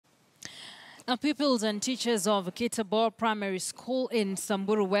Pupils and teachers of Kitabor Primary School in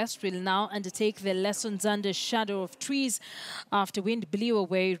Samburu West will now undertake their lessons under shadow of trees after wind blew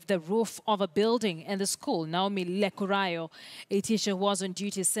away the roof of a building in the school. Naomi Lekurayo, a teacher who was on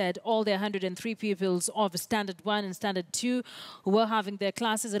duty, said all their 103 pupils of Standard 1 and Standard 2 were having their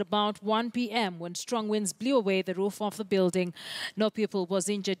classes at about 1 p.m. when strong winds blew away the roof of the building. No pupil was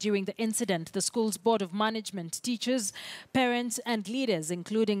injured during the incident. The school's Board of Management, teachers, parents and leaders,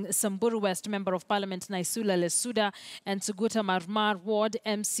 including Samburu West Member of Parliament Naisula Lesuda and Suguta Marmar Ward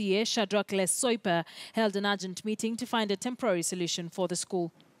MCA Shadrach Lesoipa held an urgent meeting to find a temporary solution for the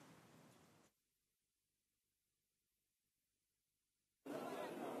school.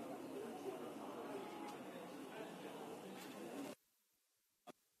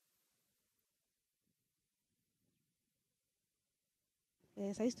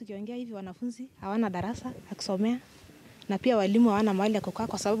 Sasa tukiongea hivi wanafunzi hawana darasa ya kusomea na pia walimu hawana mahali ya kukaa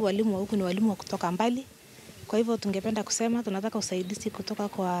kwa sababu walimu wa huku ni walimu wa kutoka mbali. Kwa hivyo tungependa kusema tunataka usaidizi kutoka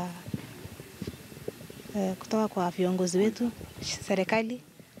kwa viongozi wetu, serikali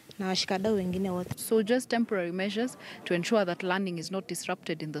na washikadau wengine wote. So just temporary measures to ensure that learning is not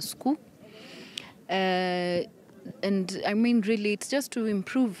disrupted in the school. And I mean, really, it's just to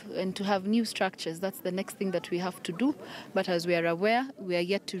improve and to have new structures. That's the next thing that we have to do. But as we are aware, we are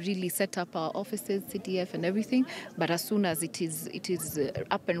yet to really set up our offices, CTF and everything. But as soon as it is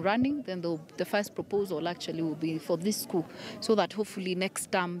up and running, then the first proposal actually will be for this school, so that hopefully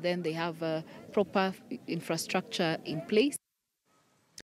next term then they have a proper infrastructure in place.